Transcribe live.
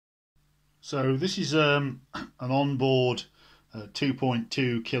So this is an onboard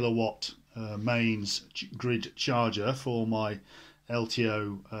 2.2 kilowatt mains grid charger for my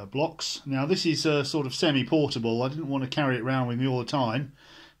LTO blocks. Now this is sort of semi-portable. I didn't want to carry it around with me all the time.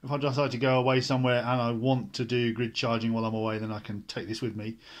 If I decide to go away somewhere and I want to do grid charging while I'm away, then I can take this with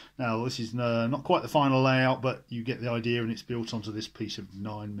me. Now this is not quite the final layout, but you get the idea, and it's built onto this piece of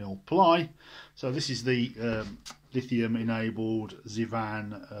 9mm ply. So this is the lithium enabled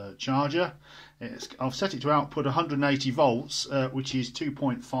Zivan charger. I've set it to output 180 volts, which is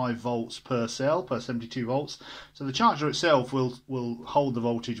 2.5 volts per cell, per 72 volts. So the charger itself will hold the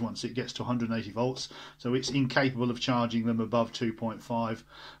voltage once it gets to 180 volts. So it's incapable of charging them above 2.5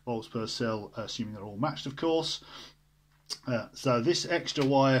 volts per cell, assuming they're all matched, of course. So this extra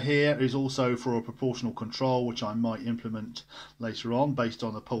wire here is also for a proportional control, which I might implement later on based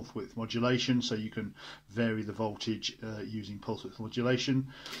on the pulse width modulation, so you can vary the voltage using pulse width modulation.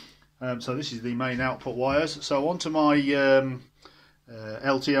 So this is the main output wires. So onto my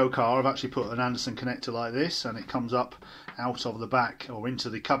LTO car, I've actually put an Anderson connector like this, and it comes up out of the back or into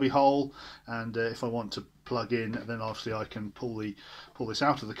the cubby hole, and if I want to plug in, then obviously I can pull this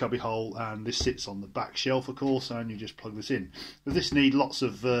out of the cubby hole, and this sits on the back shelf, of course, and you just plug this in. But this needs lots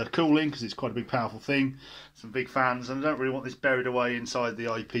of cooling because it's quite a big powerful thing, some big fans, and I don't really want this buried away inside the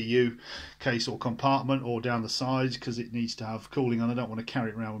IPU case or compartment or down the sides, because it needs to have cooling, and I don't want to carry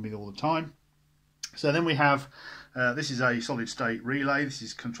it around with me all the time. So then we have this is a solid state relay. This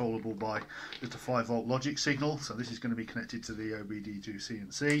is controllable by just a 5-volt logic signal. So this is going to be connected to the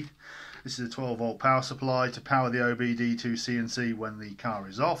OBDIIC&C. This is a 12-volt power supply to power the OBDIIC&C when the car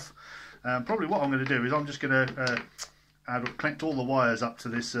is off. Probably what I'm going to do is I'm just going to connect all the wires up to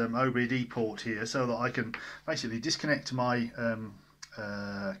this OBD port here, so that I can basically disconnect my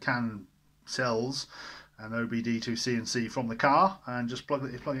CAN cells and OBDIIC&C from the car, and just plug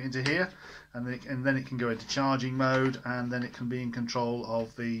it into here, and then it can go into charging mode, and then it can be in control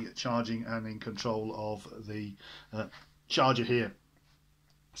of the charging and in control of the charger here.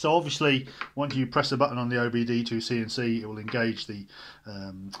 So obviously once you press a button on the OBDIIC&C, it will engage the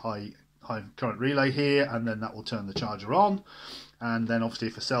high current relay here, and then that will turn the charger on. And then obviously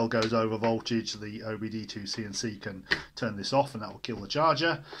if a cell goes over voltage, the OBDIIC&C can turn this off, and that will kill the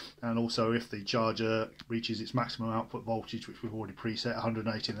charger. And also if the charger reaches its maximum output voltage, which we've already preset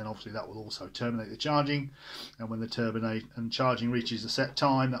 180, then obviously that will also terminate the charging. And when the charging reaches a set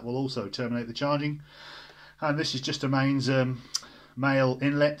time, that will also terminate the charging. And this is just a mains male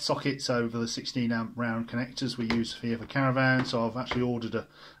inlet socket, so for the 16 amp round connectors we use here for caravan. So I've actually ordered a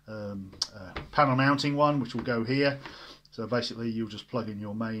panel mounting one, which will go here. So basically you'll just plug in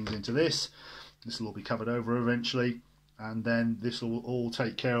your mains into this. This will all be covered over eventually, and then this will all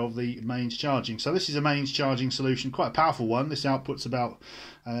take care of the mains charging. So this is a mains charging solution, quite a powerful one. This outputs about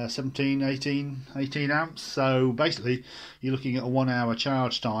 18 amps. So basically you're looking at a 1 hour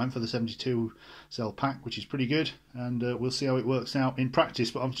charge time for the 72 cell pack, which is pretty good, and we'll see how it works out in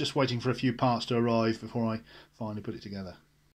practice. But I'm just waiting for a few parts to arrive before I finally put it together.